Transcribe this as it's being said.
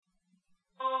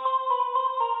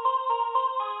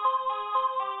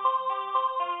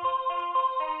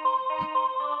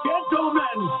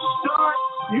and start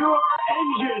your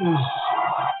engines.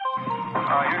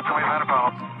 Houston, we've had a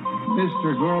problem.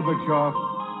 Mr. Gorbachev,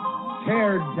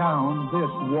 tear down this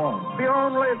wall. The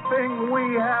only thing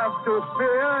we have to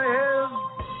fear is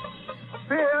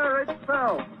fear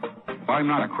itself. I'm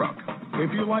not a crook.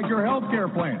 If you like your health care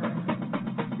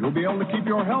plan, you'll be able to keep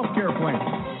your health care plan.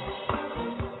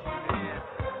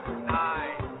 9, 8,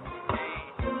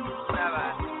 7,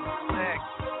 6,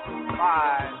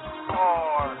 5,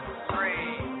 4, 3,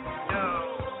 2,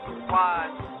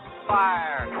 1,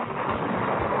 fire.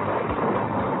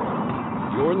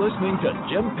 You're listening to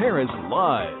Jim Paris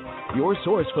Live, your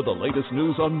source for the latest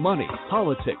news on money,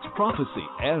 politics, prophecy,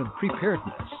 and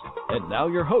preparedness. And now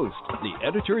your host, the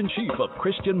editor-in-chief of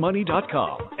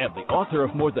ChristianMoney.com and the author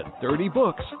of more than 30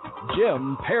 books,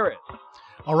 Jim Paris.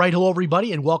 All right, hello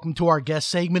everybody, and welcome to our guest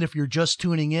segment. If you're just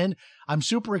tuning in, I'm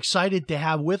super excited to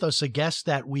have with us a guest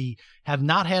that we have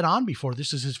not had on before.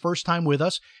 This is his first time with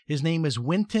us. His name is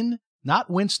Winton, not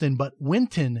Winston, but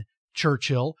Winton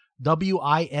Churchill,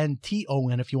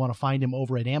 Winton, if you want to find him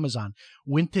over at Amazon,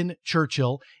 Winton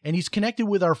Churchill, and he's connected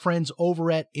with our friends over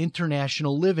at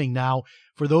International Living. Now,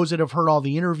 for those that have heard all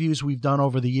the interviews we've done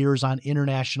over the years on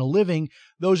International Living,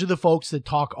 those are the folks that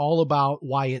talk all about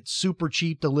why it's super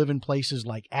cheap to live in places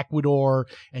like Ecuador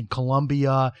and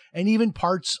Colombia and even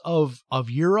parts of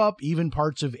Europe, even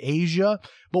parts of Asia.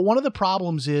 But one of the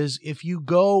problems is if you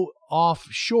go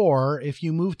offshore, if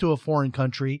you move to a foreign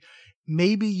country,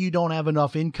 maybe you don't have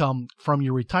enough income from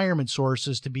your retirement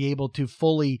sources to be able to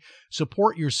fully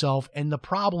support yourself. And the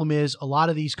problem is a lot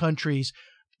of these countries,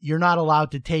 you're not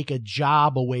allowed to take a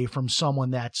job away from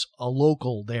someone that's a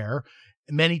local there.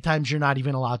 Many times you're not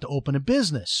even allowed to open a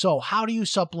business. So how do you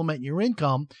supplement your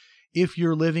income if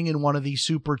you're living in one of these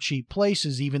super cheap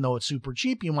places? Even though it's super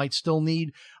cheap, you might still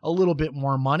need a little bit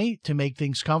more money to make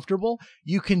things comfortable.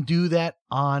 You can do that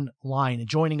online. And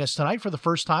joining us tonight for the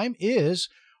first time is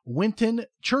Winton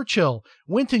Churchill.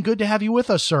 Winton, good to have you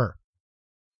with us, sir.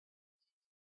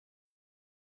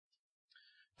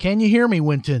 Can you hear me,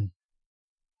 Winton?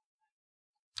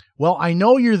 Well, I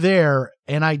know you're there,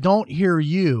 and I don't hear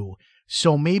you,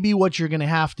 so maybe what you're going to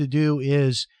have to do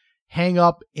is hang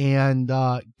up and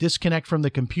disconnect from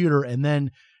the computer and then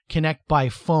connect by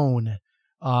phone.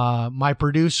 My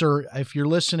producer, if you're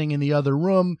listening in the other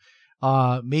room,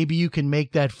 maybe you can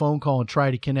make that phone call and try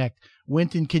to connect.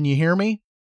 Winton, can you hear me?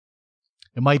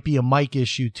 It might be a mic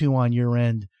issue, too, on your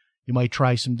end. You might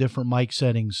try some different mic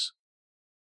settings.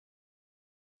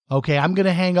 Okay, I'm going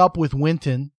to hang up with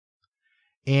Winton,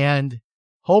 and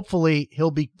hopefully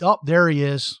he'll be... Oh, there he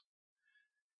is.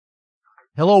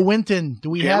 Hello, Winton. Do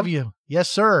we have you?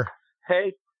 Yes, sir.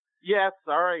 Hey, yes,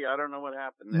 sorry, I don't know what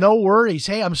happened there. No worries.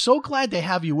 Hey, I'm so glad to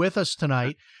have you with us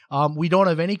tonight. We don't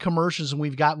have any commercials, and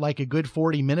we've got like a good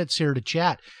 40 minutes here to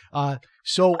chat. Oh,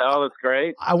 that's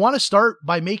great. I want to start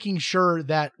by making sure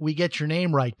that we get your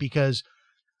name right, because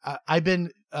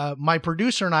my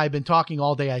producer and I have been talking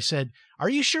all day. I said, are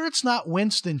you sure it's not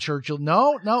Winston Churchill?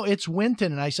 No, it's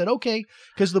Winton. And I said, okay,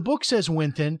 because the book says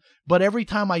Winton, but every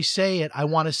time I say it, I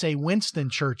want to say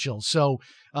Winston Churchill. So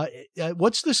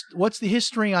what's the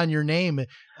history on your name?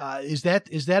 Is that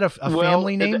a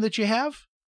family name that you have?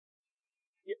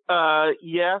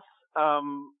 Yes.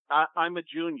 I'm a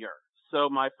junior. So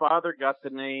my father got the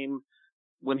name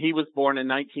when he was born in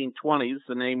 1920s,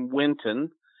 the name Winton,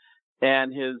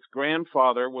 and his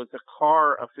grandfather was a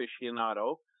car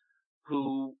aficionado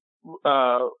who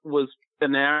was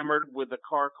enamored with a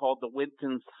car called the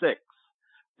Winton 6,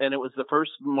 and it was the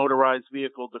first motorized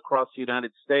vehicle to cross the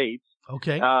United States.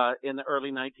 Okay. In the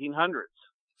early 1900s.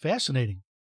 Fascinating.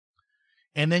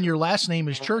 And then your last name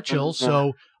is Churchill,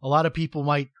 so a lot of people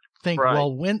might think, right,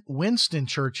 well, Winston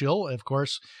Churchill, of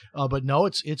course, but no,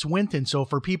 it's Winton. So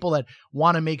for people that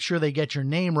want to make sure they get your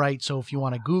name right, so if you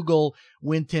want to Google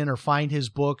Winton or find his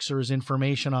books or his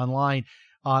information online,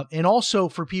 and also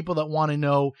for people that want to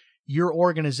know, your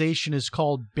organization is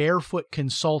called Barefoot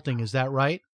Consulting, is that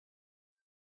right?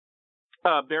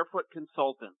 Barefoot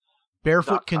Consultants.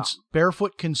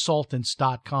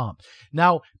 Barefootconsultants.com.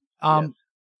 Now, yes.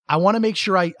 I want to make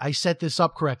sure I set this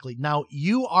up correctly. Now,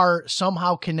 you are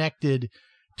somehow connected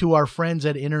to our friends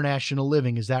at International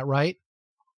Living. Is that right?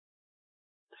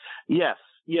 Yes.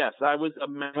 I was a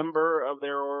member of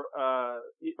their,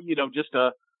 just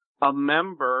a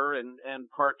member and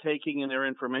partaking in their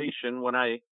information when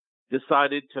I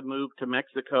decided to move to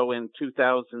Mexico in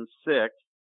 2006.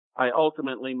 I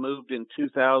ultimately moved in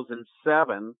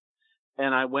 2007,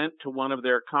 and I went to one of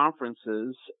their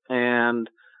conferences and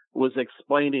was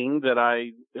explaining that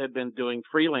I had been doing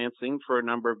freelancing for a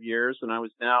number of years, and I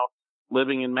was now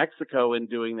living in Mexico and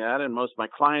doing that, and most of my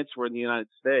clients were in the United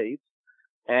States.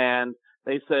 And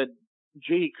they said,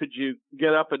 gee, could you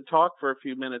get up and talk for a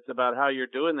few minutes about how you're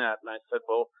doing that? And I said,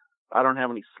 well, I don't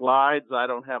have any slides. I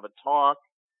don't have a talk.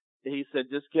 He said,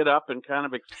 just get up and kind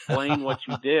of explain what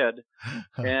you did.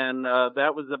 And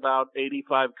that was about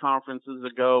 85 conferences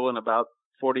ago and about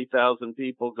 40,000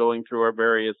 people going through our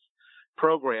various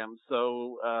programs.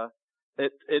 So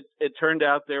it turned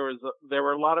out there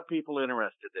were a lot of people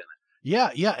interested in it.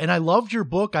 Yeah. And I loved your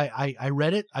book. I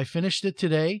read it. I finished it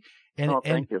today. And,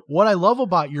 thank you. What I love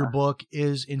about your book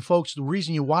is, and folks, the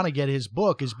reason you want to get his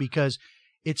book is because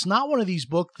it's not one of these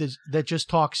books that just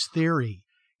talks theory.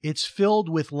 It's filled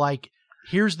with like,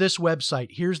 here's this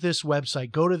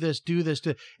website, go to this, do this.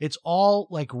 It's all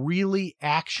like really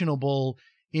actionable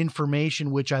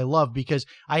information, which I love, because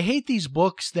I hate these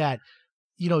books that,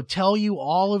 tell you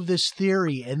all of this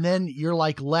theory and then you're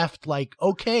like left like,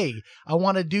 okay, I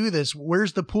want to do this.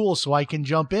 Where's the pool so I can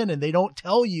jump in? And they don't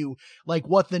tell you like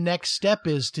what the next step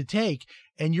is to take.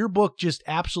 And your book just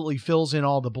absolutely fills in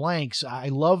all the blanks. I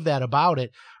love that about it.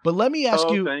 But let me ask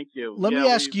you, thank you. Let me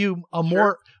ask you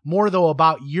more though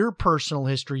about your personal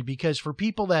history, because for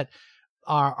people that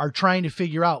are trying to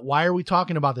figure out, why are we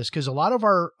talking about this? Because a lot of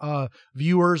our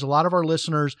viewers, a lot of our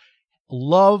listeners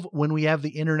love when we have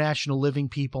the international living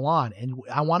people on. And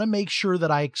I want to make sure that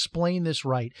I explain this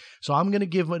right. So I'm going to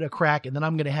give it a crack and then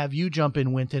I'm going to have you jump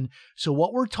in, Winton. So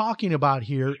what we're talking about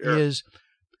here is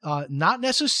not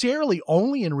necessarily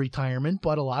only in retirement,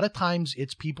 but a lot of times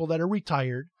it's people that are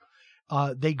retired.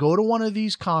 They go to one of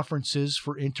these conferences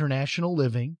for international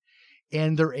living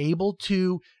and they're able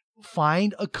to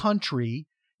find a country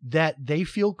that they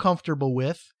feel comfortable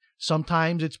with.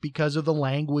 Sometimes it's because of the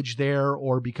language there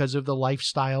or because of the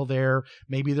lifestyle there.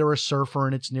 Maybe they're a surfer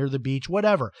and it's near the beach,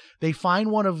 whatever. They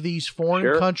find one of these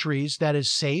foreign countries that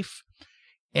is safe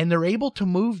and they're able to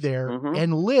move there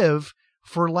and live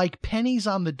for like pennies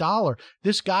on the dollar.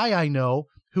 This guy I know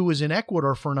who was in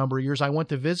Ecuador for a number of years, I went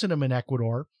to visit him in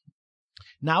Ecuador.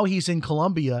 Now he's in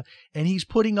Colombia and he's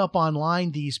putting up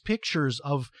online these pictures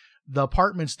of the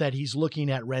apartments that he's looking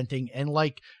at renting, and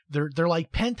like they're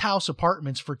like penthouse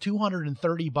apartments for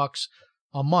 $230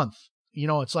 a month.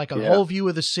 It's like a whole view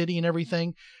of the city and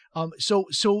everything.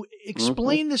 So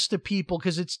explain this to people,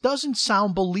 because it doesn't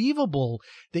sound believable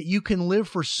that you can live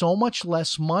for so much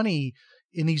less money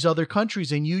in these other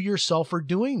countries, and you yourself are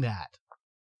doing that.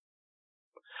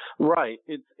 Right.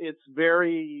 It's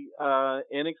very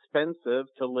inexpensive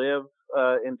to live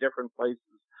in different places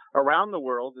around the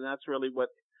world, and that's really what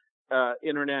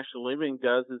international living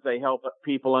does, is they help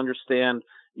people understand,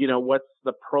 what's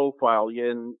the profile,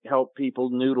 and help people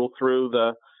noodle through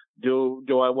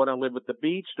do I want to live at the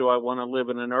beach? Do I want to live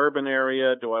in an urban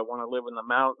area? Do I want to live in the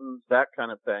mountains? That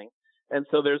kind of thing. And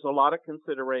so there's a lot of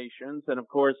considerations. And of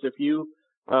course, if you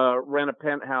rent a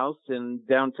penthouse in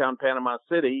downtown Panama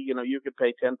City, you could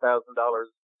pay $10,000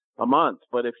 a month.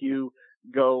 But if you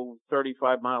go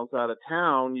 35 miles out of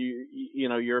town,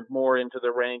 you're more into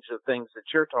the range of things that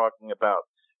you're talking about.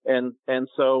 And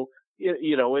so,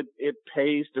 it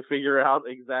pays to figure out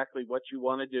exactly what you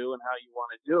want to do and how you want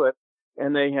to do it.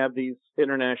 And they have these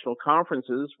international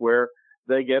conferences where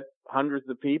they get hundreds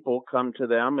of people come to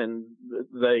them and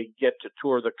they get to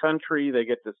tour the country. They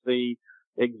get to see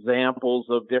examples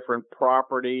of different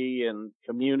property and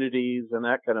communities and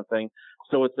that kind of thing.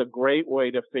 So it's a great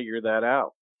way to figure that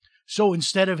out. So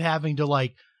instead of having to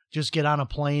like just get on a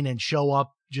plane and show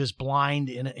up just blind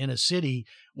in a city,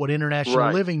 what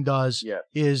international living does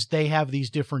is they have these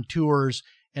different tours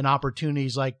and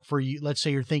opportunities. Like for you, let's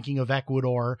say you're thinking of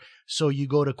Ecuador. So you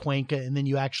go to Cuenca and then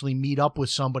you actually meet up with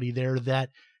somebody there that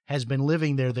has been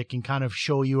living there that can kind of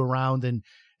show you around and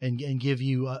give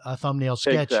you a thumbnail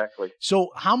sketch. Exactly. So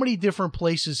how many different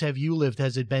places have you lived?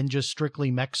 Has it been just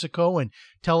strictly Mexico? And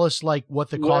tell us like what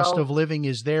the cost of living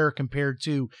is there compared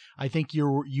to, I think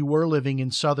you were living in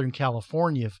Southern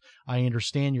California, if I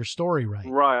understand your story right.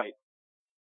 Right.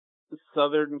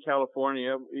 Southern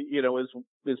California,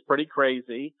 is pretty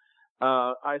crazy.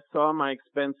 I saw my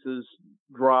expenses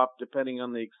drop, depending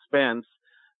on the expense,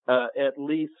 at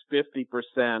least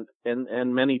 50%,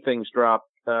 and many things dropped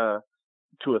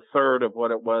to a third of what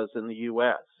it was in the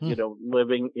U.S.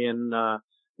 Living in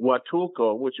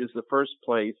Huatulco, which is the first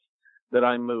place that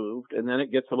I moved. And then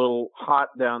it gets a little hot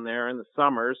down there in the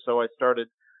summers. So I started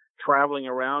traveling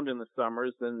around in the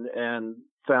summers and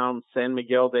found San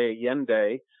Miguel de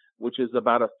Allende, which is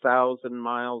about 1,000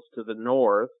 miles to the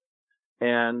north.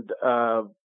 And,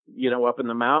 up in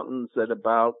the mountains at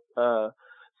about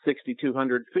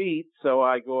 6,200 feet. So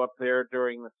I go up there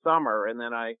during the summer, and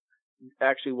then I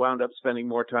actually wound up spending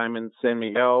more time in San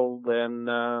Miguel than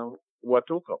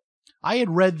Huatulco. I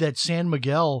had read that San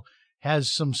Miguel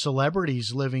has some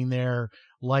celebrities living there,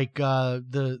 like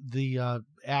the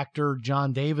actor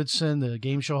John Davidson, the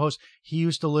game show host. He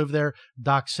used to live there.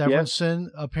 Doc Severinsen,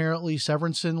 apparently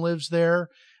Severinsen lives there,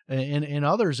 and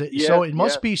others. So it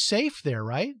must be safe there,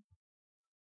 right?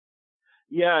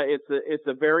 Yeah, it's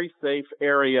a very safe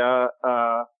area.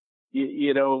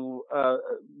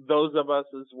 Those of us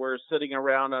as we're sitting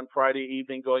around on Friday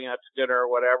evening going out to dinner or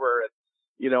whatever, and,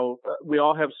 we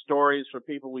all have stories for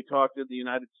people we talk to in the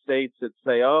United States that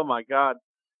say, oh my God,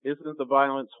 isn't the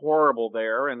violence horrible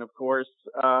there? And of course,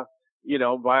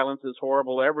 violence is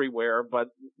horrible everywhere, but,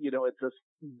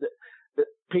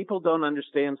 people don't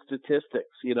understand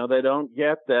statistics. They don't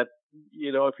get that,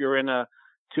 if you're in a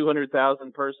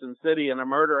 200,000 person city and a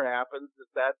murder happens,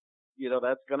 that's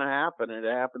going to happen. And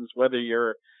it happens whether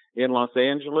you're in Los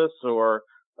Angeles or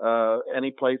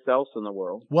any place else in the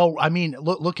world. Well, I mean,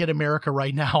 look at America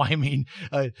right now. I mean,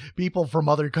 people from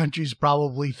other countries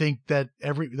probably think that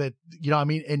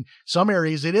in some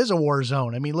areas it is a war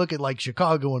zone. I mean, look at like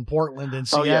Chicago and Portland and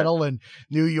Seattle and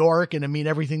New York. And I mean,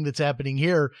 everything that's happening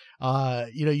here,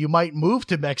 you might move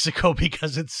to Mexico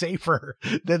because it's safer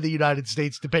than the United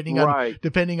States, depending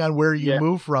on where you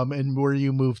move from and where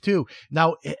you move to.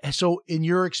 Now, so in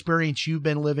your experience, you've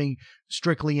been living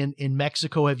strictly in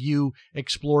Mexico. Have you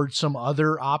explored some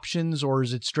other options, or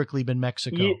has it strictly been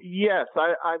Mexico? Yes,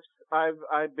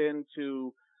 I've been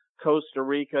to Costa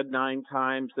Rica 9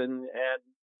 times, and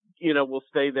we'll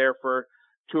stay there for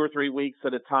 2 or 3 weeks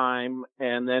at a time.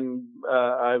 And then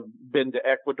I've been to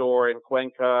Ecuador and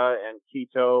Cuenca and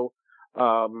Quito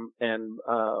and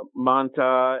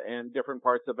Manta and different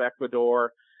parts of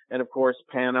Ecuador, and of course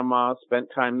Panama. Spent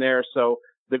time there. So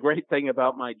the great thing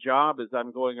about my job is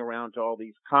I'm going around to all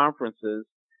these conferences,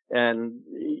 and,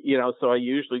 so I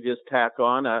usually just tack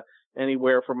on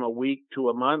anywhere from a week to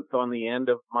a month on the end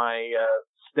of my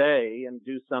stay and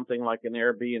do something like an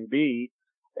Airbnb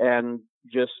and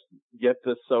just get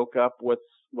to soak up what's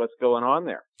going on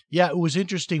there. Yeah, it was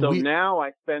interesting. So now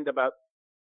I spend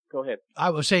go ahead. I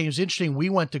was saying it was interesting. We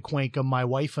went to Cuenca, my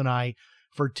wife and I,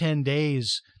 for 10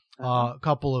 days a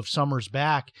couple of summers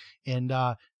back, and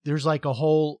there's like a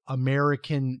whole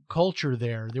American culture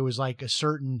there. There was like a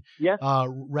certain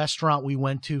restaurant we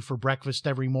went to for breakfast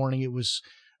every morning. It was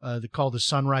called the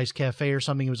Sunrise Cafe or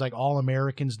something. It was like all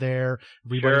Americans there.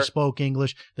 Everybody spoke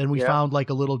English. Then we found like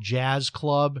a little jazz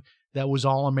club that was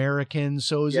all Americans.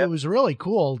 So it was really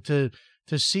cool to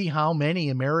see how many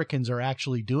Americans are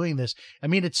actually doing this. I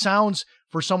mean, it sounds,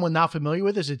 for someone not familiar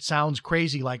with this, it sounds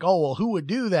crazy, like, oh, well, who would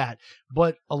do that?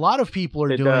 But a lot of people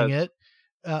are doing it.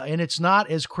 And it's not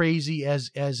as crazy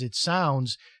as it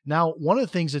sounds. Now, one of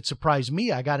the things that surprised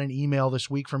me, I got an email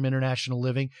this week from International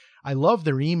Living. I love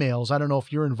their emails. I don't know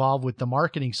if you're involved with the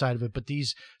marketing side of it, but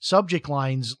these subject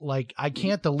lines, like, I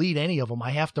can't delete any of them.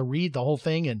 I have to read the whole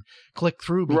thing and click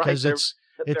through because they're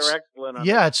excellent.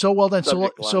 It's so well done.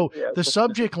 So the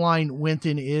subject line,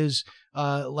 Winton, is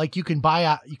like you can buy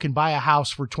a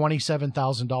house for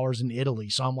 $27,000 in Italy.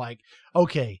 So I'm like,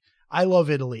 okay, I love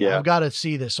Italy. Yeah. I've got to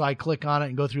see this. So I click on it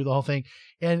and go through the whole thing.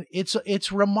 And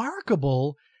it's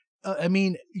remarkable. I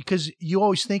mean, because you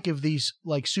always think of these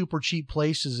like super cheap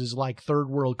places as like third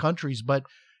world countries, but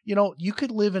you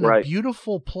could live in a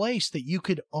beautiful place that you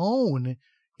could own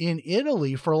in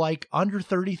Italy for like under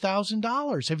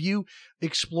 $30,000. Have you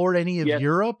explored any of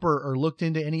Europe or looked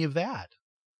into any of that?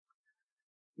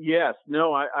 Yes.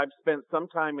 No, I've spent some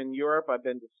time in Europe. I've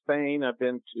been to Spain. I've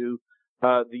been to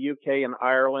the UK and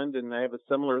Ireland, and they have a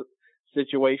similar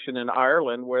situation in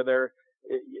Ireland where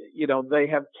they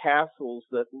have castles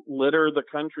that litter the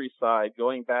countryside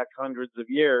going back hundreds of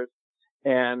years.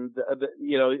 And,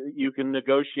 you can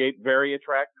negotiate very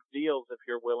attractive deals if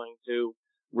you're willing to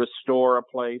restore a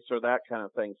place or that kind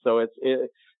of thing. So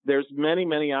there's many,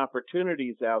 many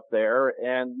opportunities out there,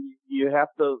 and you have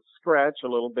to scratch a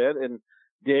little bit and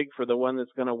dig for the one that's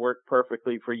going to work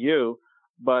perfectly for you.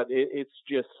 But it's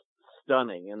just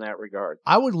stunning in that regard.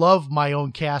 I would love my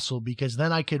own castle, because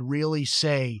then I could really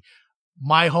say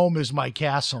my home is my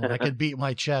castle. I could beat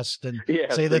my chest and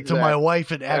say that to my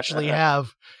wife and actually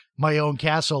have my own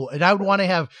castle. And I would want to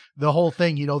have the whole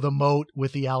thing, the moat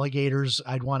with the alligators.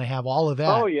 I'd want to have all of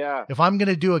that. Oh yeah. If I'm going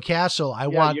to do a castle,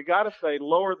 you got to say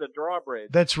lower the drawbridge.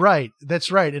 That's right.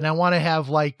 And I want to have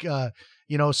like,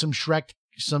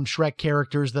 some Shrek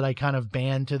characters that I kind of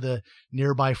ban to the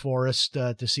nearby forest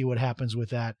to see what happens with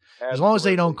that. Absolutely. As long as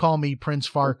they don't call me Prince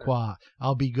Farquaad,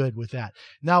 I'll be good with that.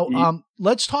 Now,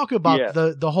 let's talk about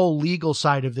the whole legal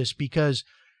side of this, because,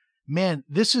 man,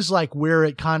 this is like where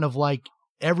it kind of like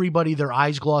everybody, their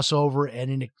eyes gloss over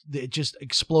and it just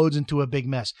explodes into a big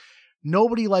mess.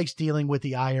 Nobody likes dealing with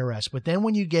the IRS, but then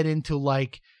when you get into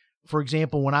like for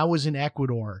example, when I was in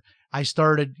Ecuador, I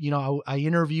started, I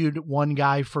interviewed one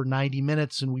guy for 90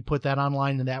 minutes and we put that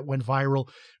online and that went viral.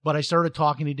 But I started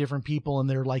talking to different people and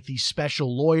they're like these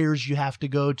special lawyers you have to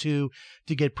go to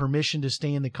get permission to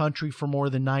stay in the country for more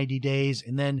than 90 days.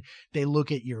 And then they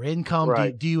look at your income.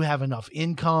 Right. Do you have enough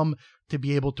income to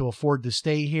be able to afford to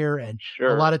stay here? And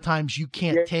Sure. a lot of times you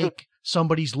can't take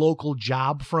somebody's local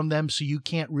job from them, so you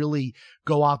can't really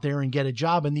go out there and get a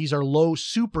job. And these are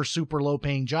super, super low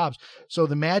paying jobs. So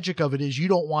the magic of it is you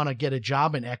don't want to get a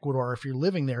job in Ecuador if you're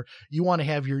living there. You want to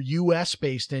have your U.S.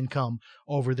 based income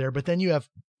over there, but then you have,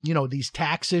 these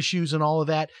tax issues and all of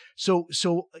that. So,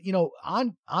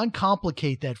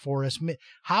 uncomplicate that for us.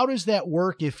 How does that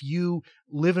work if you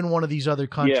live in one of these other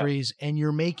countries and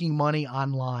you're making money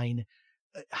online?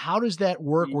 How does that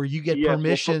work where you get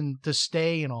permission to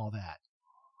stay and all that?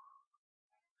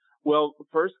 Well,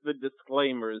 first, the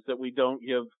disclaimer is that we don't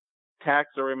give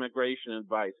tax or immigration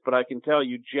advice, but I can tell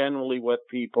you generally what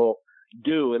people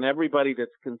do. And everybody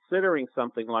that's considering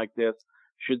something like this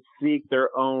should seek their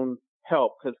own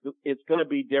help because it's going to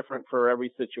be different for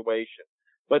every situation.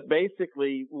 But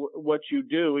basically, what you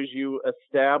do is you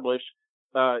establish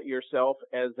yourself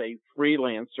as a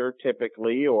freelancer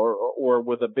typically or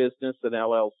with a business, an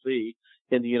LLC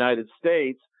in the United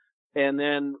States. And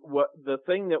then the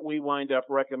thing that we wind up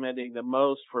recommending the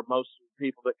most for most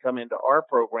people that come into our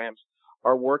programs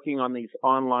are working on these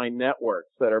online networks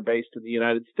that are based in the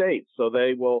United States. So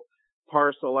they will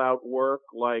parcel out work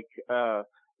like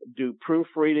do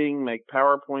proofreading, make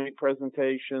PowerPoint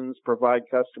presentations, provide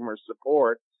customer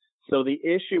support. So the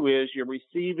issue is you're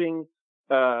receiving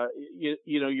the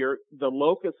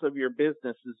locus of your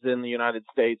business is in the United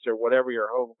States or whatever your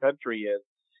home country is.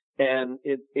 And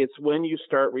it's when you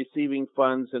start receiving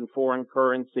funds in foreign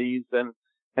currencies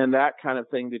and that kind of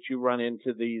thing that you run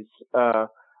into these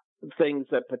things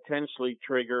that potentially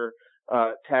trigger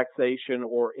taxation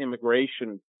or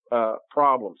immigration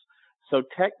problems. So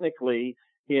technically,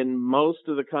 in most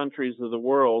of the countries of the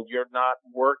world, you're not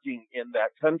working in that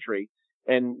country.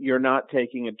 And you're not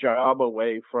taking a job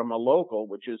away from a local,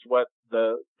 which is what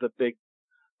the big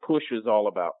push is all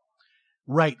about.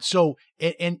 Right. So,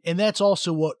 and that's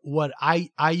also what I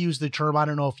use the term. I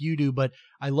don't know if you do, but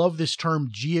I love this term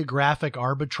geographic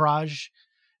arbitrage.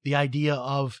 The idea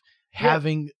of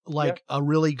having a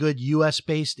really good U.S.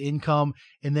 based income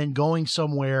and then going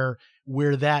somewhere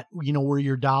where that, where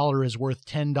your dollar is worth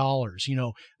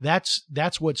 $10.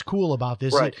 That's what's cool about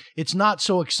this. Right. It's not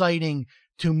so exciting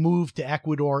to move to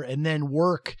Ecuador and then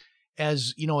work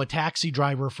as, a taxi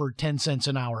driver for 10 cents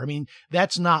an hour. I mean,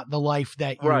 that's not the life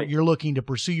that you're looking to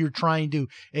pursue. You're trying to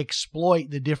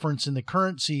exploit the difference in the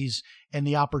currencies and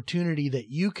the opportunity that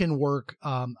you can work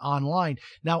online.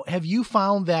 Now, have you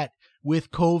found that with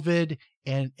COVID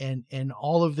and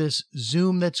all of this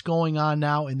Zoom that's going on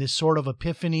now and this sort of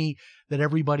epiphany that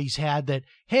everybody's had that,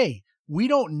 hey, we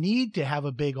don't need to have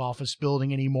a big office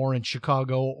building anymore in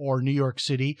Chicago or New York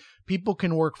City. People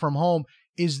can work from home.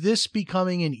 Is this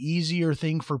becoming an easier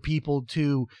thing for people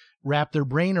to wrap their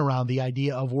brain around, the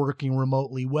idea of working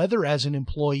remotely, whether as an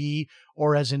employee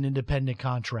or as an independent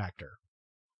contractor?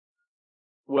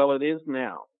 Well, it is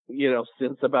now.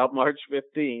 Since about March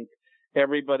 15th,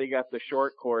 everybody got the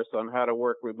short course on how to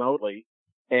work remotely,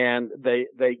 and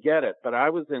they get it. But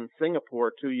I was in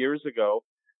Singapore 2 years ago.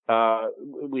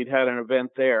 We'd had an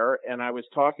event there, and I was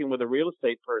talking with a real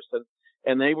estate person,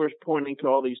 and they were pointing to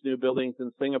all these new buildings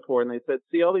in Singapore, and they said,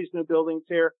 see all these new buildings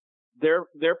here?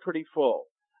 They're pretty full.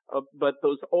 But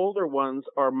those older ones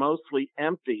are mostly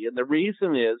empty. And the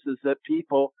reason is that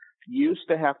people used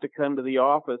to have to come to the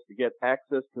office to get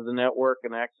access to the network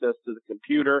and access to the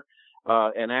computer,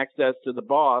 and access to the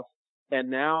boss. And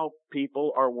now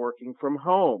people are working from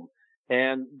home,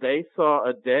 and they saw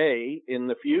a day in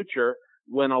the future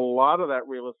when a lot of that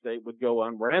real estate would go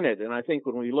unrented. And I think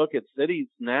when we look at cities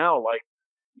now, like,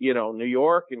 New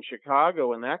York and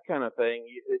Chicago and that kind of thing,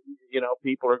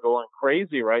 people are going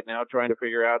crazy right now trying to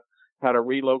figure out how to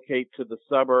relocate to the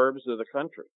suburbs of the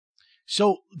country.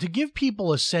 So to give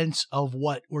people a sense of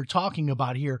what we're talking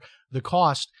about here, the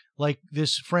cost, like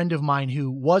this friend of mine who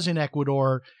was in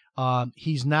Ecuador,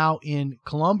 he's now in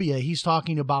Colombia. He's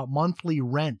talking about monthly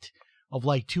rent of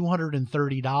like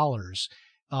 $230.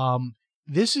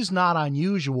 This is not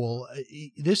unusual.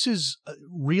 This is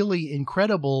really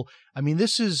incredible. I mean,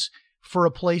 this is for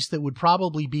a place that would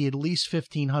probably be at least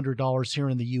 $1,500 here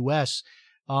in the U.S.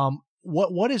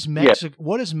 What is Mexico? Yes.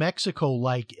 What is Mexico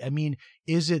like? I mean,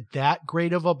 is it that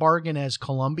great of a bargain as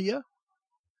Colombia?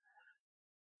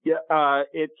 Yeah,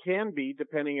 it can be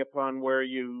depending upon where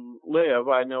you live.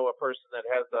 I know a person that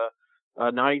has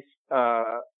a nice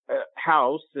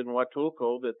house in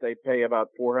Huatulco that they pay about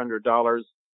 $400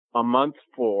 a month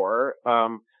for.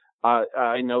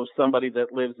 I know somebody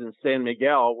that lives in San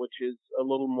Miguel, which is a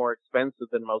little more expensive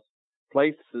than most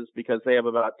places because they have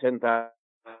about 10,000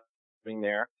 living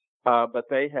there. But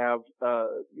they have,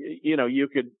 you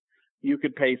could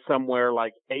pay somewhere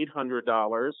like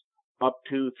 $800 up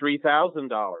to $3,000,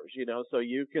 so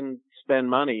you can spend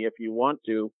money if you want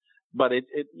to. But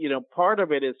part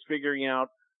of it is figuring out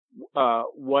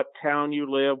what town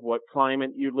you live, what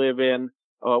climate you live in,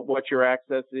 what your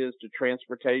access is to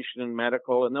transportation and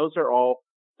medical. And those are all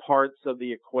parts of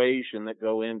the equation that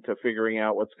go into figuring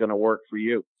out what's going to work for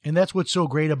you. And that's what's so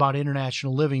great about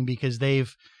international living, because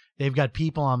they've got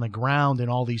people on the ground in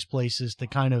all these places to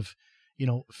kind of,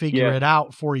 figure it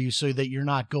out for you so that you're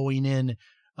not going in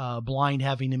blind,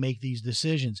 having to make these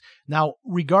decisions. Now,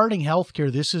 regarding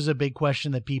healthcare, this is a big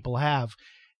question that people have.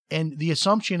 And the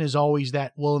assumption is always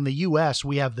that, well, in the U.S.,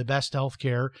 we have the best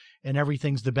healthcare and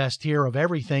everything's the best here of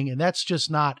everything. And that's just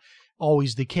not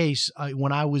always the case.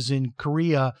 When I was in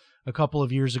Korea a couple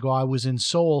of years ago, I was in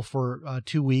Seoul for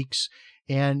 2 weeks,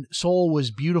 and Seoul was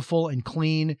beautiful and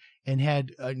clean and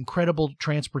had an incredible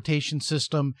transportation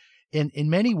system, and in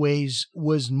many ways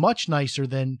was much nicer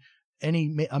than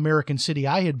any American city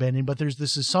I had been in. But there's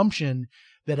this assumption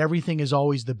that everything is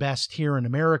always the best here in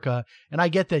America. And I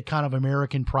get that kind of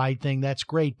American pride thing. That's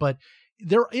great. But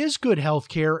there is good health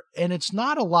care, and it's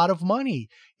not a lot of money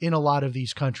in a lot of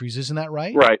these countries. Isn't that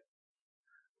right? Right.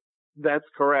 That's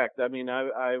correct. I mean,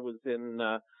 I was in,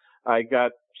 I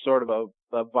got sort of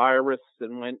a virus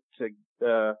and went to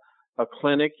a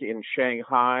clinic in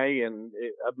Shanghai, and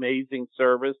amazing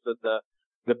service. The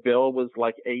bill was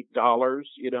like $8,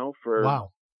 for wow.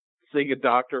 seeing a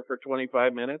doctor for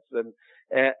 25 minutes.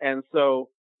 And so,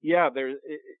 yeah,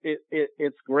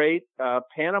 it's great.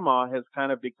 Panama has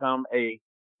kind of become a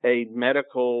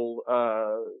medical,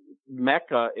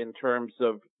 mecca in terms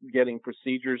of getting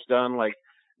procedures done, like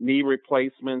knee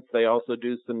replacements. They also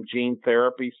do some gene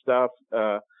therapy stuff,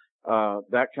 that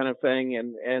kind of thing.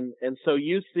 And so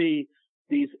you see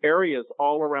these areas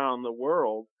all around the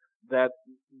world that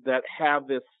have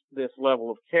this level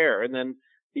of care. And then,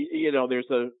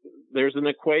 there's an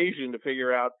equation to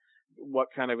figure out what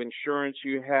kind of insurance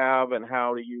you have and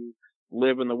how do you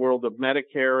live in the world of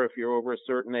Medicare if you're over a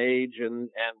certain age,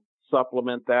 and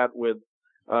supplement that with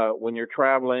when you're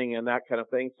traveling and that kind of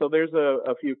thing. So there's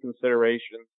a few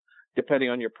considerations depending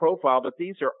on your profile, but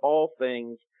these are all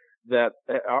things that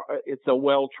it's a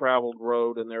well-traveled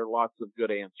road, and there are lots of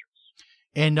good answers.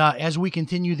 And as we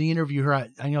continue the interview here,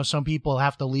 I know some people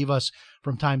have to leave us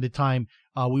from time to time.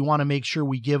 We want to make sure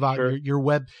we give out your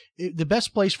web. The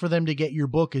best place for them to get your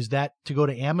book, is that to go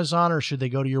to Amazon, or should they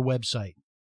go to your website?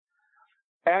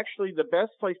 Actually, the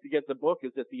best place to get the book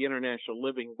is at the International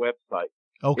Living website.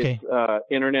 Okay. It's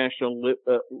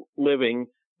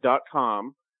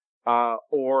internationalliving.com.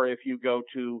 Or if you go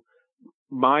to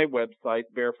my website,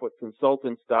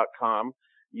 barefootconsultants.com,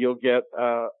 you'll get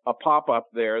a pop-up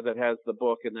there that has the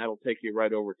book, and that'll take you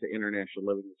right over to International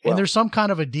Living as well. And there's some kind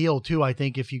of a deal, too, I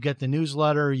think. If you get the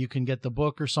newsletter, you can get the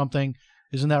book or something.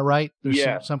 Isn't that right?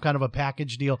 There's some kind of a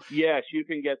package deal. Yes, you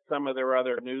can get some of their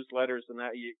other newsletters, and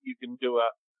that you can do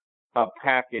a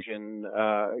package and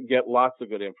get lots of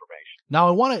good information. Now,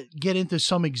 I want to get into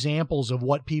some examples of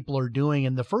what people are doing.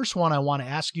 And the first one I want to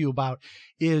ask you about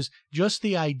is just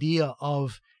the idea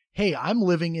of, hey, I'm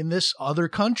living in this other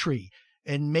country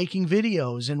and making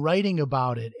videos and writing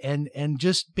about it, and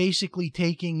just basically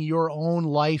taking your own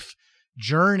life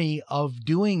journey of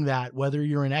doing that, whether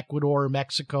you're in Ecuador or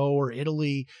Mexico or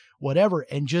Italy, whatever,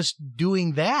 and just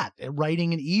doing that,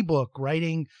 writing an ebook,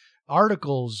 writing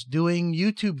articles, doing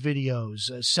YouTube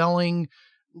videos, selling,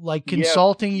 like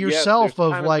consulting yourself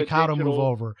of like how to move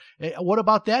over. What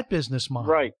about that business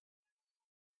model? Right.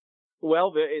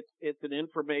 Well, it's an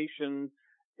information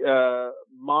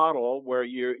model where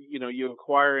you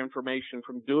acquire information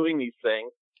from doing these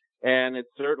things, and it's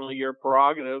certainly your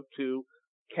prerogative to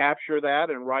capture that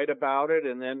and write about it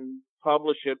and then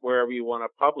publish it wherever you want to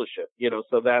publish it.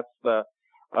 So that's the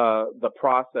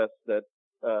process that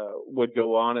would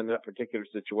go on in that particular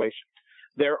situation.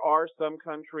 There are some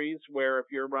countries where if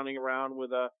you're running around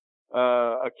with a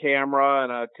camera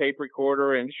and a tape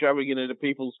recorder and shoving it into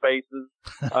people's faces,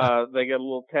 they get a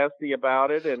little testy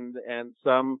about it, and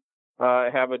some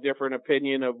have a different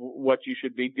opinion of what you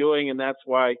should be doing, and that's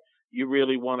why you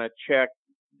really want to check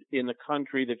in the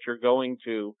country that you're going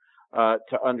to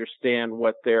understand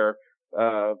what their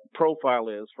profile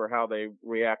is for how they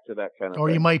react to that kind of thing. Or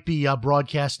you might be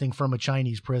broadcasting from a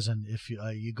Chinese prison if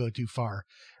you go too far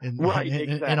in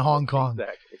Hong Kong.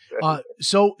 Exactly.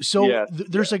 So Yes,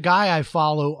 there's a guy I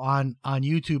follow on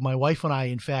YouTube. My wife and I,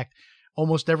 in fact,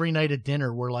 almost every night at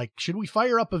dinner, we're like, should we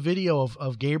fire up a video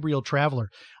of Gabriel Traveler?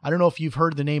 I don't know if you've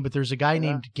heard the name, but there's a guy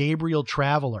named Gabriel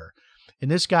Traveler. And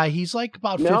this guy, he's like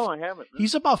about 50, I haven't.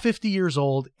 He's about 50 years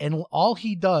old, and all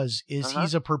he does is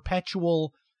he's a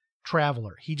perpetual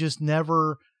traveler. He just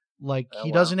never,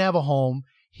 he doesn't have a home.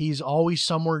 He's always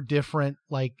somewhere different.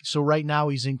 So right now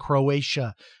he's in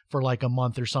Croatia for like a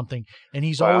month or something, and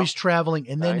he's always traveling.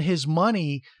 And then his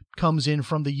money comes in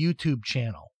from the YouTube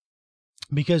channel,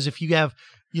 because if you have,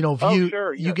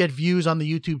 you get views on the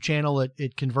YouTube channel,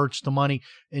 it converts to money.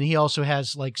 And he also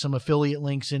has like some affiliate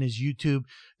links in his YouTube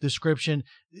description.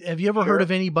 Have you ever heard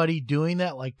of anybody doing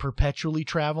that, like perpetually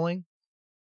traveling?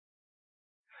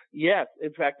 Yes.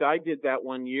 In fact, I did that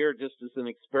one year just as an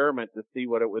experiment to see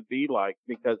what it would be like,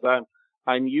 because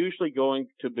I'm usually going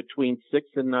to between 6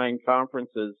 and 9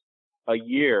 conferences a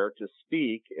year to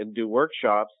speak and do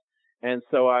workshops. And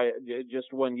so just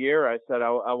one year I said,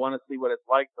 I want to see what it's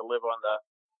like to live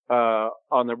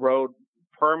on the road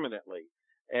permanently.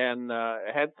 And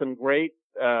I had some great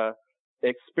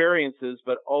experiences,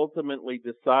 but ultimately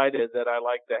decided that I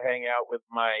like to hang out with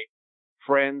my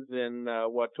friends in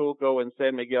Huatulco and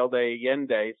San Miguel de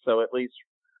Allende. So at least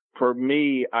for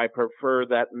me, I prefer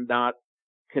that not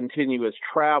continuous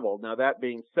travel. Now, that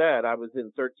being said, I was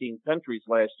in 13 countries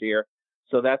last year,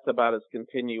 so that's about as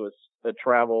continuous a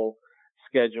travel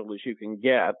schedule as you can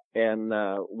get, and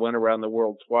went around the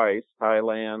world twice: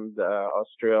 Thailand,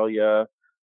 Australia,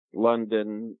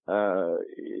 London, so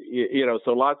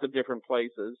lots of different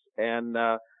places. And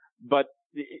but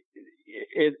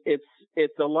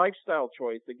it's a lifestyle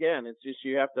choice. Again, it's just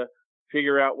you have to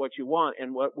figure out what you want.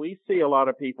 And what we see a lot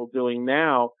of people doing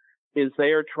now is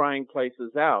they are trying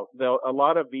places out. A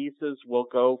lot of visas will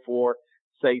go for,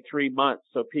 say, 3 months.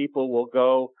 So people will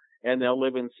go and they'll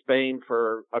live in Spain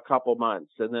for a couple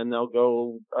months, and then they'll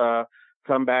go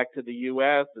come back to the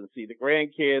U.S. and see the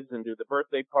grandkids and do the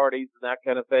birthday parties and that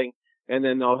kind of thing. And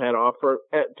then they'll head off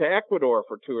to Ecuador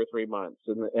for 2 or 3 months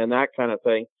and that kind of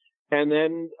thing. And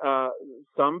then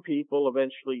some people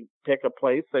eventually pick a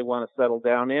place they want to settle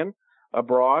down in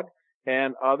abroad,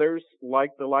 and others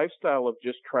like the lifestyle of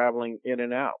just traveling in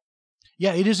and out.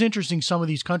 Yeah, it is interesting. Some of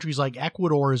these countries, like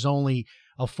Ecuador, is only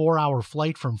a 4-hour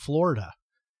flight from Florida.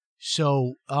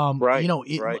 So,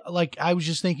 like I was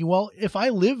just thinking, well, if I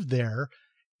lived there,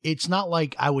 it's not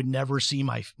like I would never see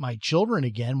my children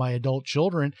again, my adult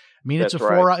children. I mean, it's a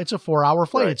 4-hour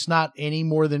flight. Right. It's not any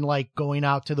more than like going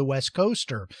out to the West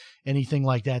Coast or anything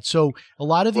like that. So a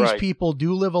lot of these people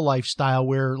do live a lifestyle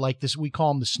where, like this, we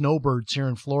call them the snowbirds here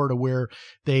in Florida, where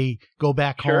they go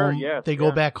back home. Yes, they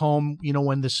go back home,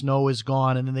 when the snow is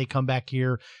gone, and then they come back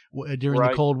here during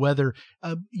the cold weather.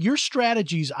 Your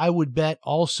strategies, I would bet,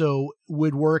 also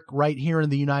would work right here in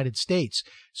the United States.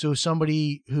 So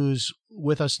somebody who's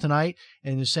with us tonight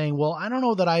and is saying, well, I don't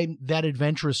know that I'm that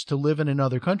adventurous to live in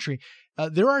another country.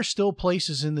 There are still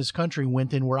places in this country,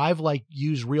 Winton, where I've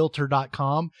used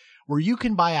realtor.com, where you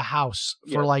can buy a house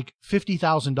for like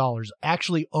 $50,000,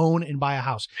 actually own and buy a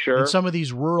house in some of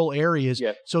these rural areas.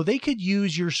 Yes. So they could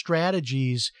use your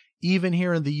strategies even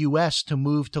here in the U.S. to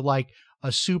move to like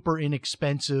a super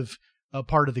inexpensive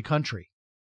part of the country.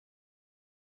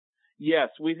 Yes,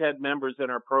 we've had members in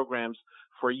our programs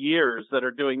for years that are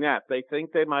doing that. They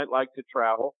think they might like to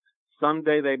travel.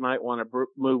 Someday they might want to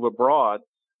move abroad,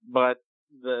 but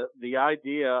the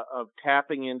idea of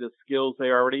tapping into skills they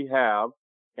already have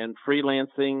and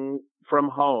freelancing from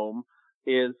home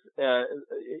is a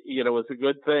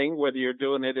good thing, whether you're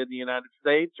doing it in the United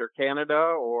States or Canada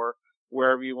or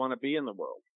wherever you want to be in the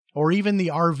world. Or even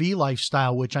the RV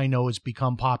lifestyle, which I know has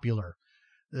become popular,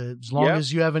 as long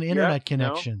as you have an internet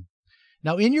connection.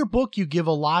 Now, in your book, you give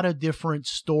a lot of different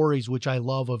stories, which I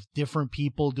love, of different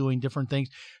people doing different things.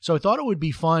 So I thought it would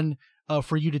be fun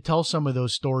for you to tell some of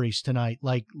those stories tonight.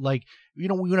 Like we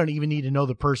don't even need to know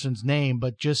the person's name,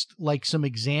 but just like some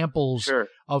examples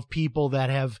of people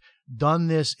that have done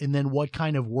this, and then what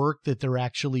kind of work that they're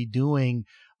actually doing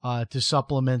to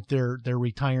supplement their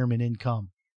retirement income.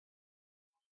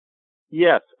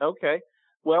 Yes. Okay.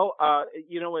 Well,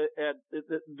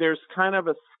 there's kind of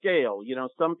a scale.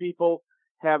 Some people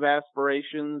have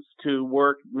aspirations to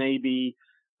work maybe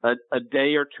a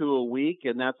day or two a week,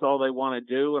 and that's all they want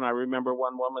to do. And I remember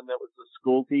one woman that was a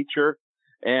school teacher,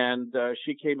 and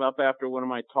she came up after one of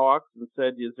my talks and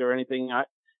said, "Is there anything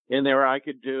in there I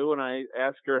could do?" And I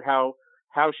asked her how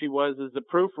she was as a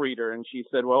proofreader, and she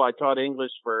said, "Well, I taught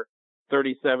English for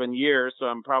 37 years, so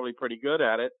I'm probably pretty good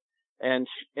at it." And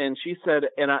she said,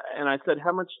 and I said,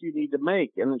 "How much do you need to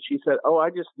make?" And then she said, "Oh, I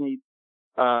just need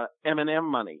M&M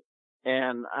money."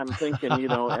 And I'm thinking,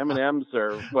 M&Ms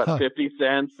are what, 50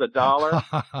 cents,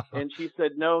 $1? And she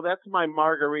said, no, that's my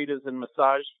margaritas and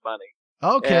massage money.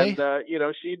 Okay.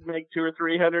 And, she'd make $200 or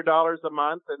 $300 a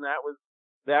month, and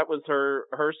that was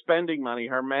her spending money,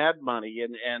 her mad money.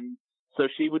 And so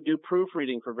she would do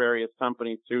proofreading for various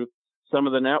companies through some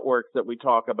of the networks that we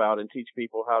talk about and teach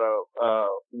people how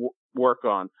to work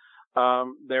on.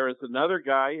 There is another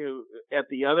guy who, at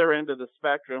the other end of the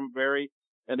spectrum,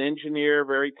 an engineer,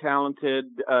 very talented,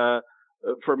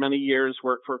 for many years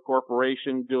worked for a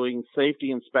corporation doing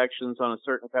safety inspections on a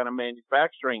certain kind of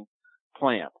manufacturing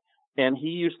plant. And he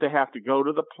used to have to go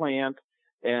to the plant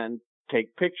and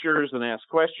take pictures and ask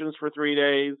questions for 3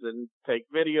 days and take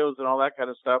videos and all that kind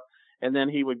of stuff. And then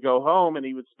he would go home and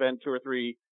he would spend 2 or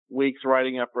 3 weeks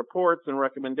writing up reports and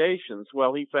recommendations.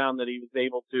 Well, he found that he was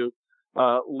able to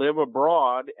live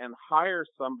abroad and hire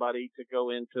somebody to go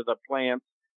into the plants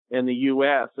in the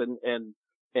U.S. and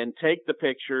take the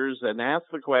pictures and ask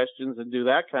the questions and do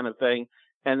that kind of thing,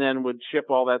 and then would ship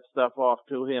all that stuff off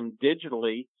to him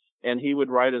digitally, and he would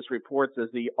write his reports as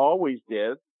he always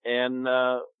did. And,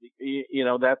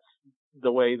 that's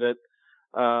the way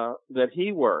that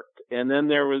he worked. And then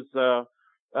there was,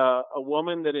 a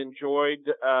woman that enjoyed,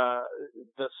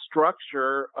 the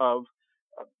structure of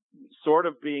sort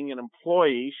of being an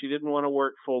employee. She didn't want to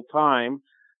work full time,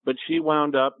 but she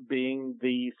wound up being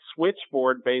the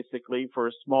switchboard basically for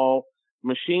a small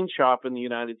machine shop in the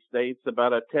United States,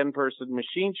 about a 10-person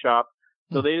machine shop.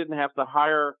 So they didn't have to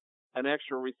hire an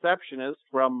extra receptionist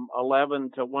from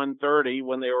 11 to 1:30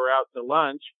 when they were out to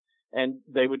lunch, and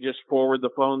they would just forward the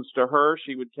phones to her.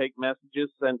 She would take messages,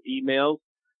 send emails,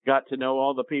 got to know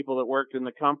all the people that worked in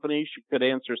the company. She could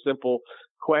answer simple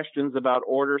questions about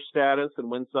order status and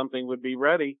when something would be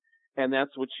ready. And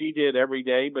that's what she did every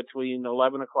day between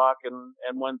 11 o'clock and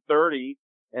 1:30.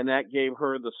 And that gave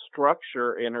her the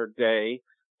structure in her day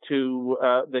to,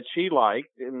 that she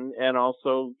liked, and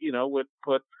also, would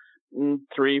put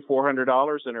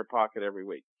 $300-400 in her pocket every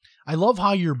week. I love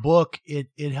how your book,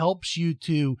 it helps you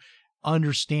to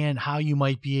understand how you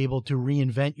might be able to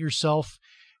reinvent yourself.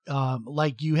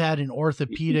 Like you had an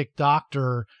orthopedic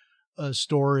doctor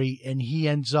story, and he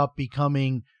ends up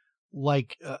becoming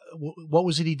like, what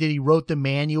was it he did? He wrote the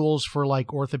manuals for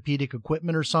like orthopedic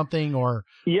equipment or something, or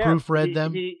proofread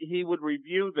them? He would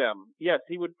review them. Yes,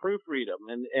 he would proofread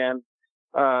them. And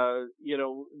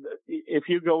if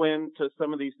you go into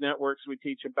some of these networks we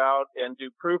teach about and do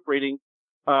proofreading,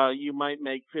 you might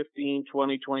make $15,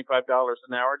 $20, $25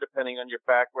 an hour, depending on your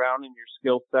background and your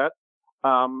skill set.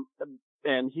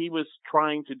 And he was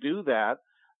trying to do that,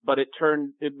 but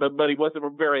but he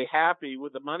wasn't very happy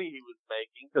with the money he was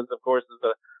making, because of course as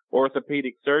an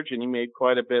orthopedic surgeon, he made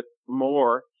quite a bit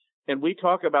more. And we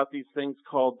talk about these things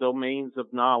called domains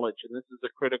of knowledge. And this is a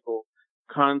critical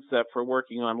concept for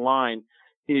working online,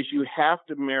 is you have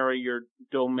to marry your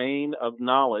domain of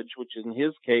knowledge, which in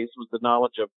his case was the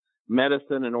knowledge of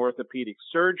medicine and orthopedic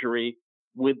surgery,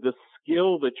 with the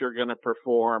skill that you're going to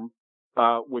perform,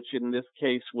 which in this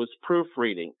case was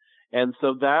proofreading. And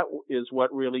so that is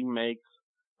what really makes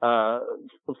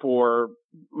for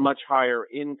much higher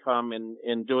income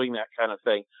in doing that kind of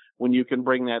thing, when you can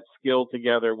bring that skill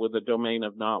together with a domain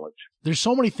of knowledge. There's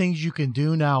so many things you can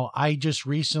do now. I just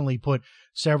recently put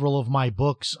several of my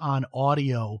books on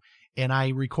audio, and I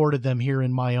recorded them here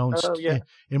in my own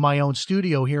in my own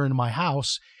studio here in my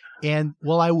house. And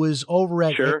I was over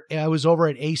at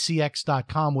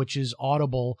acx.com, which is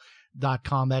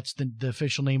audible.com. That's the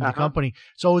official name of the company.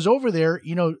 So I was over there,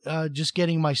 just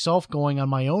getting myself going on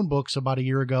my own books about a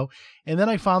year ago. And then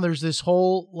I found there's this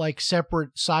whole like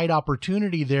separate side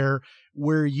opportunity there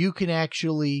where you can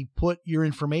actually put your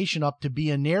information up to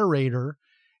be a narrator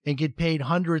and get paid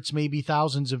hundreds, maybe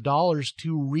thousands of dollars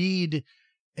to read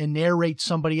and narrate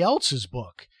somebody else's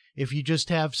book. If you just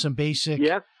have some basic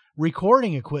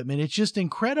recording equipment. It's just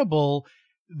incredible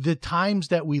the times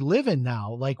that we live in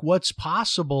now, like what's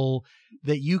possible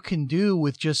that you can do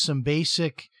with just some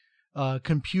basic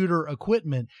computer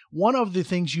equipment. One of the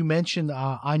things you mentioned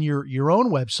on your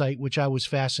own website, which I was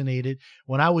fascinated,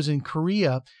 when I was in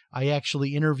Korea, I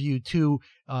actually interviewed 2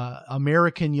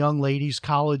 American young ladies,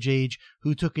 college age,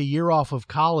 who took a year off of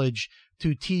college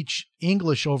to teach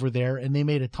English over there, and they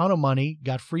made a ton of money,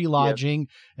 got free lodging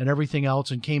and everything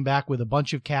else, and came back with a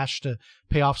bunch of cash to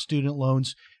pay off student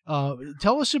loans.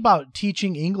 Tell us about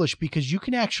teaching English, because you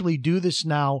can actually do this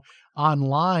now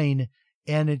online,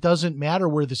 and it doesn't matter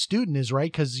where the student is,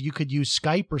 right? Because you could use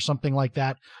Skype or something like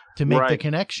that to make the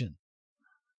connection.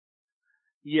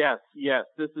 Yes.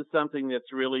 This is something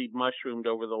that's really mushroomed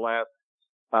over the last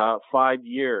 5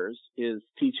 years, is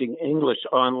teaching English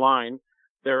online.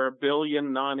 there are a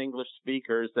billion non-English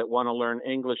speakers that want to learn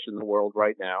English in the world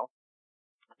right now.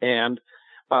 And,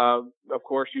 of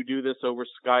course, you do this over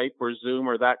Skype or Zoom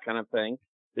or that kind of thing.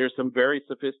 There's some very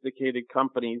sophisticated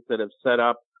companies that have set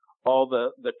up all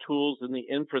the tools and the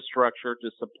infrastructure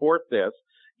to support this.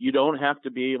 You don't have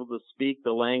to be able to speak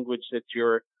the language that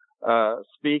you're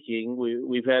speaking.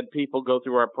 We've had people go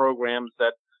through our programs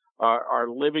that are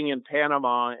living in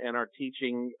Panama and are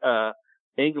teaching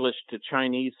English to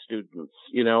Chinese students,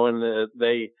 and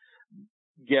they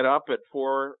get up at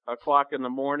 4 o'clock in the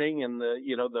morning, and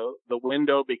the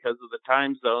window, because of the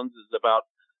time zones, is about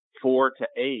 4 to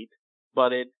 8.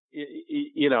 But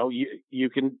you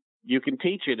can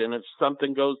teach it, and if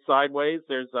something goes sideways,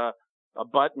 there's a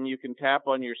button you can tap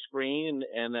on your screen,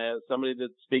 and somebody that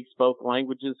speaks both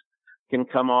languages can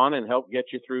come on and help get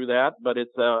you through that. But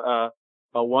it's a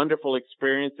wonderful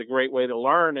experience, a great way to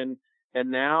learn. And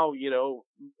now,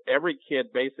 every kid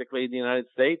basically in the United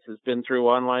States has been through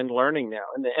online learning now.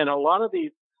 And a lot of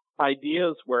these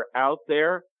ideas were out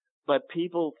there, but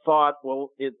people thought,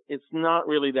 well, it's not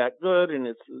really that good, and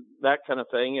it's that kind of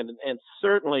thing. And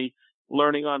certainly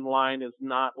learning online is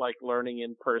not like learning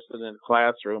in person in a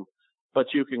classroom,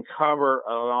 but you can cover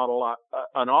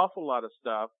an awful lot of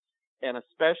stuff. And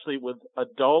especially with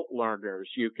adult learners,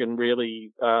 you can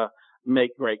really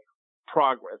make great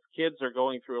progress. Kids are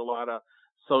going through a lot of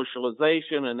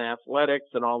socialization and athletics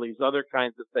and all these other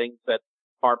kinds of things that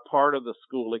are part of the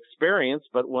school experience.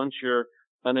 But once you're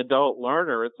an adult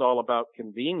learner, it's all about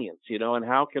convenience, and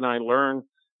how can I learn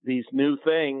these new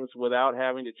things without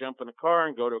having to jump in a car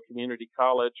and go to a community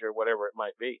college or whatever it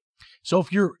might be. So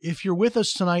if you're with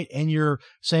us tonight and you're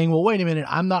saying, well, wait a minute,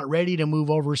 I'm not ready to move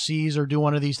overseas or do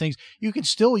one of these things, you can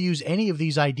still use any of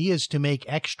these ideas to make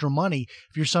extra money.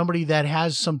 If you're somebody that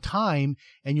has some time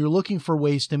and you're looking for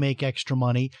ways to make extra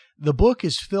money, the book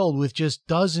is filled with just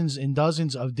dozens and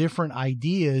dozens of different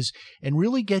ideas and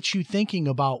really gets you thinking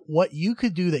about what you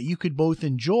could do that you could both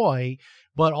enjoy,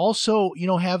 but also,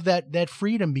 have that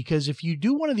freedom. Because if you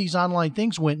do one of these online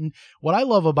things, Winton, what I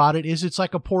love about it is it's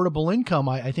like a portable income.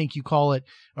 I think you call it,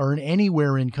 or an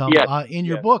anywhere income. Yes. In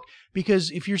your book.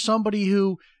 Because if you're somebody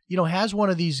who, has one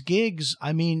of these gigs,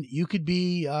 I mean, you could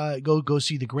be, go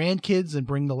see the grandkids and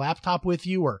bring the laptop with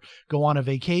you, or go on a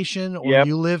vacation, or Yep.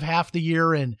 you live half the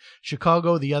year in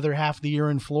Chicago, the other half the year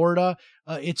in Florida.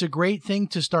 It's a great thing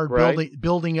to start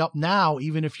building up now,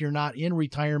 even if you're not in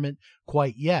retirement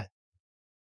quite yet.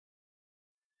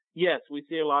 Yes, we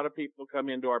see a lot of people come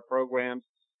into our programs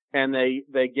and they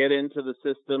get into the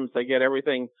systems, they get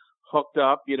everything hooked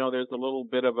up. There's a little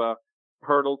bit of a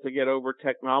hurdle to get over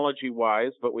technology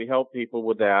wise, but we help people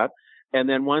with that. And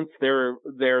then once they're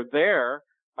there,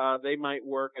 they might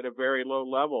work at a very low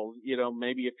level,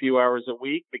 maybe a few hours a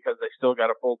week because they still got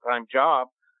a full-time job,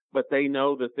 but they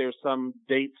know that there's some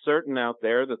date certain out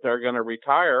there that they're going to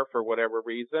retire for whatever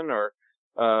reason, or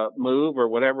move, or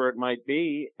whatever it might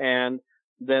be. And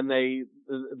then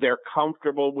they're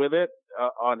comfortable with it,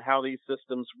 on how these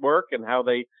systems work and how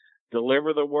they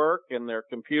deliver the work and their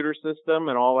computer system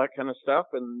and all that kind of stuff.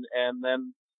 And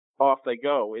then off they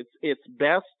go. It's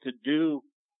best to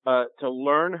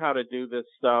learn how to do this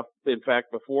stuff, in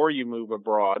fact, before you move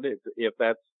abroad, if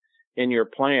that's in your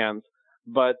plans.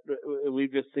 But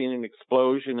we've just seen an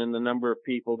explosion in the number of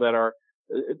people that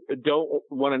don't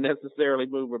want to necessarily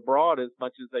move abroad as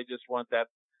much as they just want that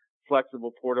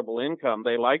flexible portable income.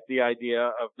 They like the idea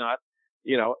of not,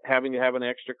 having to have an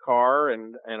extra car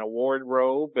and a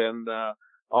wardrobe and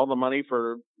all the money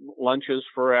for lunches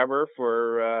forever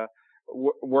for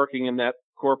working in that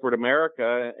corporate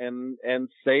America, and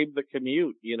save the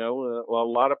commute. A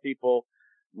lot of people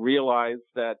realize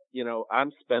that,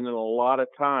 I'm spending a lot of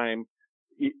time,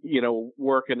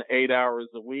 working 8 hours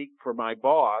a week for my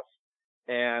boss,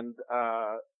 and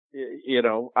I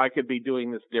could be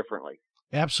doing this differently.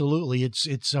 Absolutely.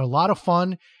 It's a lot of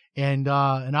fun, and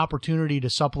an opportunity to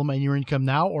supplement your income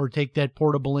now, or take that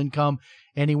portable income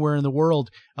anywhere in the world.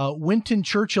 Winton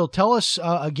Churchill, tell us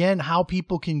again how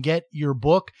people can get your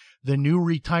book, The New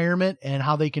Retirement, and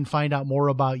how they can find out more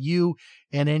about you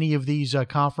and any of these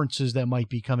conferences that might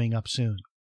be coming up soon.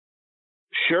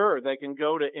 Sure. They can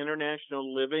go to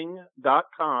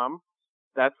internationalliving.com.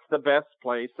 That's the best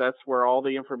place. That's where all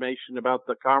the information about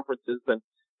the conferences, and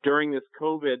during this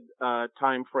COVID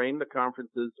time frame, the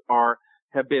conferences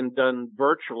have been done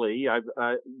virtually.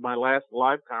 My last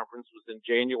live conference was in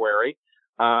January,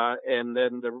 and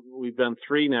then we've done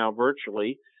 3 now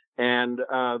virtually, and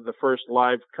the first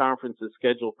live conference is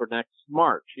scheduled for next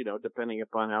March, depending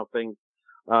upon how things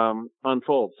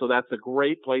unfold. So that's a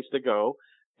great place to go.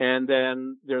 And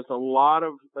then there's a lot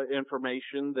of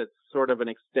information that's sort of an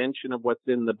extension of what's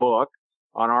in the book.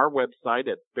 on our website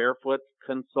at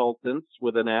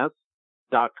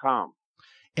barefootconsultants.com.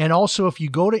 And also, if you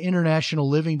go to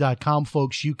internationalliving.com,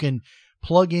 folks, you can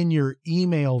plug in your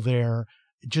email there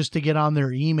just to get on their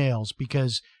emails,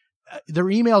 because their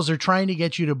emails are trying to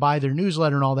get you to buy their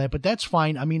newsletter and all that, but that's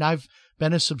fine. I mean, I've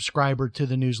been a subscriber to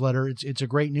the newsletter. It's a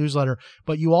great newsletter,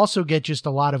 but you also get just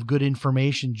a lot of good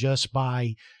information just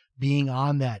by being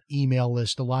on that email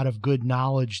list, a lot of good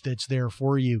knowledge that's there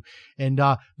for you. And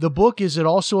the book, is it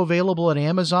also available at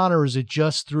Amazon, or is it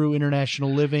just through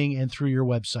International Living and through your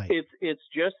website? It's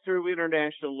just through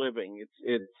International Living.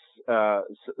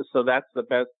 So that's the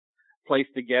best place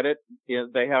to get it.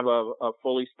 They have a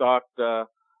fully stocked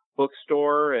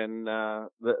bookstore, and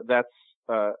that's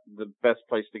the best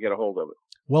place to get a hold of it.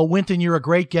 Well, Winton, you're a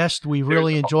great guest. We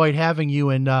really enjoyed having you,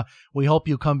 and we hope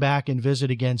you come back and visit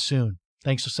again soon.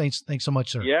 Thanks so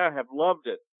much, sir. Yeah, I have loved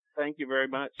it. Thank you very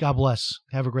much. God bless.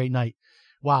 Have a great night.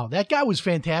 Wow, that guy was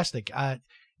fantastic.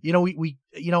 We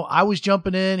I was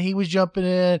jumping in, he was jumping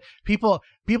in. People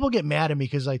get mad at me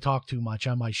because I talk too much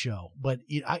on my show, but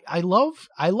I love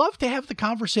to have the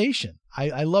conversation.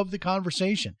 I love the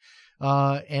conversation.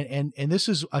 And this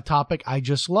is a topic I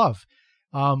just love.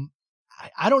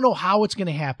 I don't know how it's going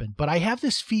to happen, but I have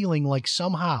this feeling like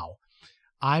somehow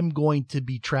I'm going to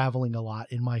be traveling a lot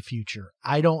in my future.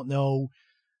 I don't know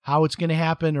how it's going to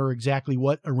happen or exactly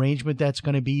what arrangement that's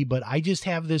going to be, but I just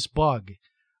have this bug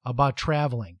about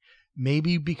traveling.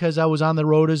 Maybe because I was on the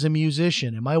road as a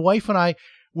musician, and my wife and I,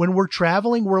 when we're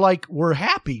traveling, we're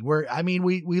happy.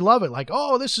 We love it. Like,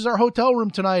 oh, this is our hotel room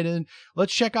tonight, and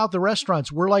let's check out the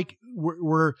restaurants.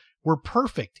 We're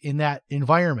perfect in that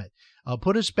environment.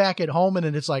 Put us back at home, and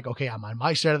then it's like, okay, I'm on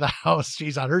my side of the house.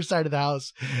 She's on her side of the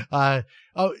house. But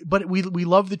we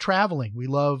love the traveling. We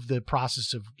love the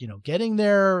process of, getting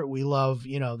there. We love,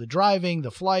 the driving, the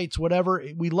flights, whatever.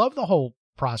 We love the whole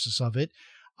process of it.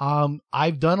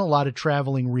 I've done a lot of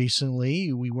traveling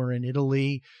recently. We were in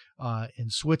Italy, in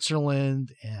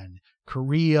Switzerland and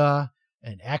Korea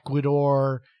and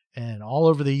Ecuador and all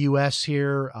over the U.S.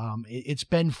 here. It's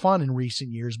been fun in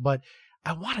recent years, but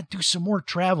I want to do some more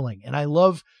traveling, and I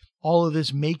love all of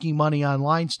this making money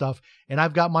online stuff. And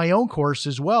I've got my own course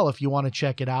as well, if you want to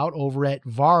check it out, over at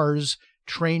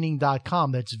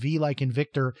varstraining.com. That's V like in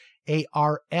Victor,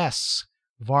 ARS,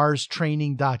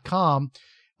 varstraining.com.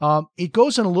 It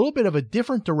goes in a little bit of a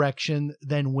different direction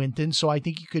than Winton, so I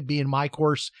think you could be in my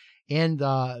course and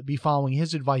be following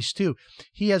his advice too.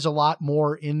 He has a lot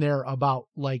more in there about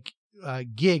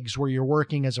gigs where you're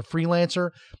working as a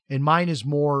freelancer, and mine is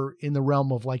more in the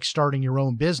realm of starting your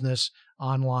own business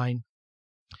online.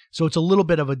 So it's a little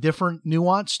bit of a different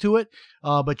nuance to it,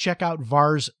 but check out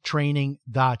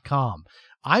varstraining.com.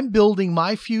 I'm building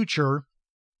my future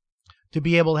to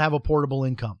be able to have a portable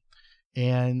income.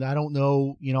 And I don't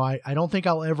know, I don't think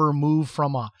I'll ever move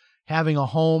from having a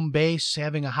home base.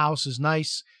 Having a house is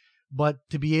nice, but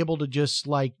to be able to just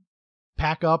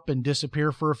pack up and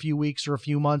disappear for a few weeks or a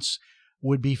few months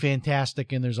would be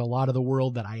fantastic. And there's a lot of the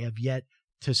world that I have yet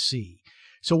to see.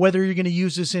 So whether you're going to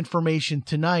use this information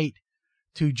tonight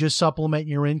to just supplement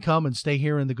your income and stay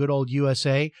here in the good old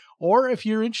USA, or if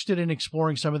you're interested in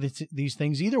exploring some of these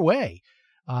things, either way,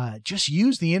 just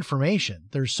use the information.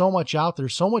 There's so much out there,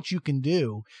 so much you can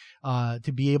do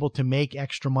to be able to make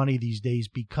extra money these days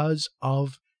because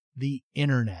of the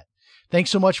internet. Thanks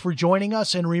so much for joining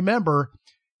us. And remember,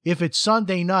 if it's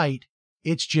Sunday night,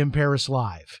 it's Jim Paris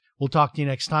Live. We'll talk to you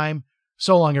next time.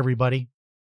 So long, everybody.